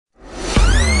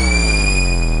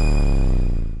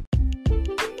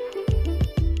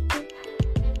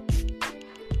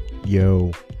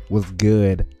Yo, what's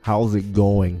good? How's it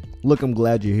going? Look, I'm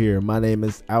glad you're here. My name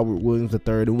is Albert Williams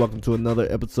III, and welcome to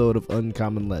another episode of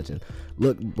Uncommon Legend.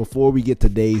 Look, before we get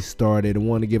today started, I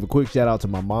want to give a quick shout out to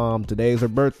my mom. Today is her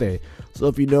birthday. So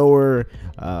if you know her,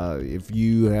 if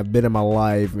you have been in my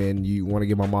life and you want to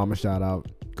give my mom a shout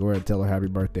out, go ahead and tell her happy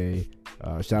birthday.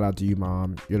 Shout out to you,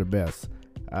 Mom. You're the best.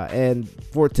 And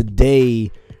for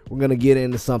today, we're going to get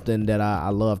into something that I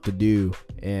love to do,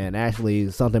 and actually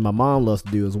something my mom loves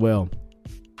to do as well.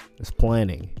 It's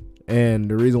planning. And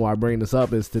the reason why I bring this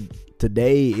up is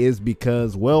today is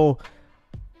because, well,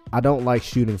 I don't like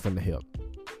shooting from the hip.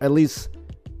 At least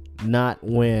not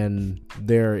when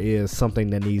there is something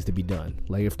that needs to be done.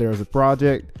 Like if there's a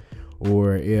project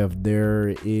or if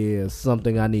there is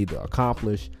something I need to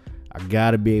accomplish, I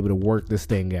got to be able to work this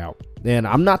thing out. And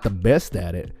I'm not the best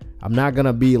at it. I'm not going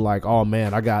to be like, oh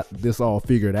man, I got this all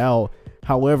figured out.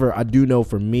 However, I do know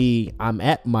for me, I'm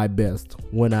at my best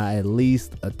when I at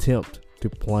least attempt to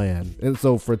plan. And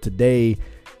so for today,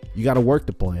 you got to work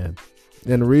the plan.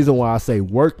 And the reason why I say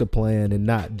work the plan and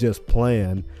not just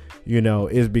plan,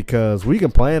 is because we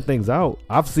can plan things out.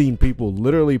 I've seen people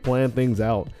literally plan things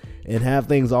out and have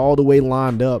things all the way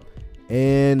lined up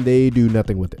and they do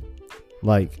nothing with it.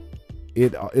 Like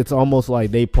it's almost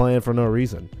like they plan for no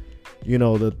reason.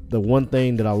 The one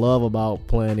thing that I love about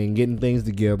planning, getting things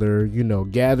together,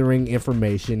 gathering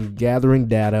information, gathering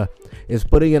data, is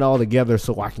putting it all together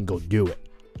so I can go do it.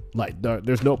 Like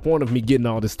there's no point of me getting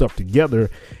all this stuff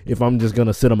together if I'm just going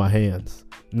to sit on my hands.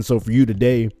 And so for you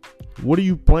today, what are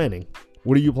you planning?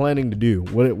 What are you planning to do?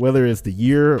 Whether it's the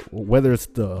year, whether it's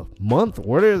the month,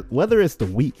 whether it's the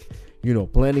week,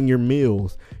 planning your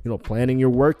meals, planning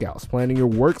your workouts, planning your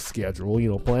work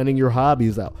schedule, planning your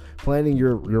hobbies out, planning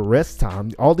your rest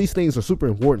time. All these things are super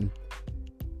important.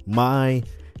 My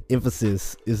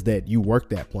emphasis is that you work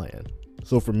that plan.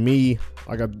 So for me,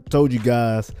 like I told you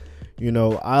guys,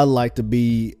 I like to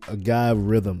be a guy of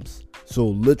rhythms. So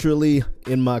literally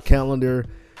in my calendar,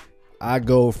 I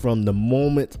go from the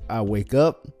moment I wake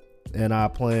up and I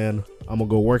plan, I'm going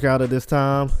to go work out at this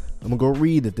time. I'm going to go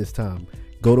read at this time.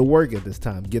 Go to work at this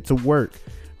time, get to work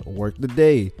the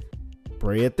day,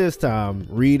 pray at this time,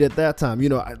 read at that time.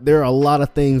 There are a lot of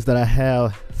things that I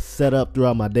have set up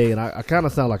throughout my day, and I kind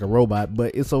of sound like a robot,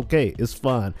 but it's okay. It's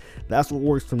fine. That's what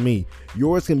works for me.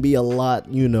 Yours can be a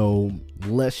lot,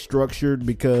 less structured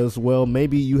because, well,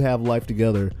 maybe you have life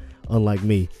together, unlike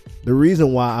me. The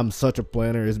reason why I'm such a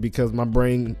planner is because my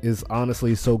brain is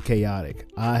honestly so chaotic.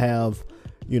 I have,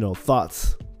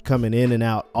 thoughts coming in and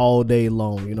out all day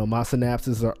long. My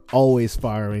synapses are always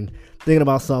firing, thinking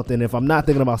about something. If I'm not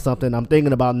thinking about something, I'm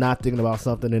thinking about not thinking about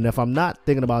something. And if I'm not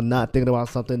thinking about not thinking about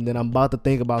something, then I'm about to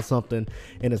think about something,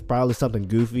 and it's probably something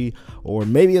goofy, or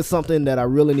maybe it's something that I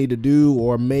really need to do,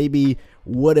 or maybe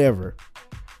whatever.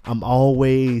 I'm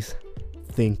always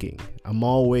thinking. I'm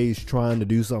always trying to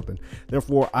do something.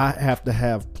 Therefore, I have to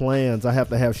have plans. I have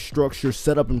to have structure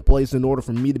set up in place in order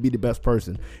for me to be the best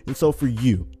person. And so for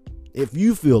you, if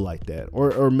you feel like that,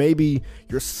 or maybe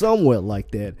you're somewhat like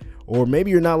that, or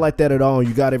maybe you're not like that at all and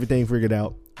you got everything figured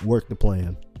out, work the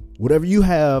plan. Whatever you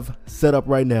have set up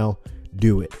right now,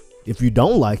 do it. If you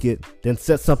don't like it, then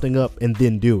set something up and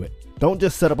then do it. Don't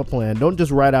just set up a plan. Don't just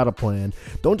write out a plan.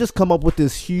 Don't just come up with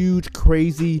this huge,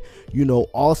 crazy,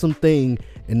 awesome thing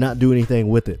and not do anything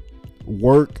with it.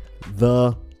 Work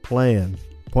the plan.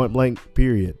 Point blank,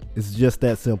 period. It's just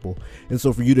that simple. And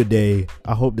so for you today,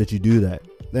 I hope that you do that.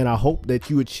 And I hope that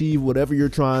you achieve whatever you're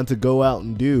trying to go out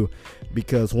and do,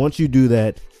 because once you do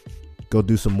that, go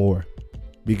do some more.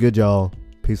 Be good, y'all.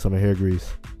 Peace on the hair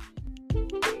grease.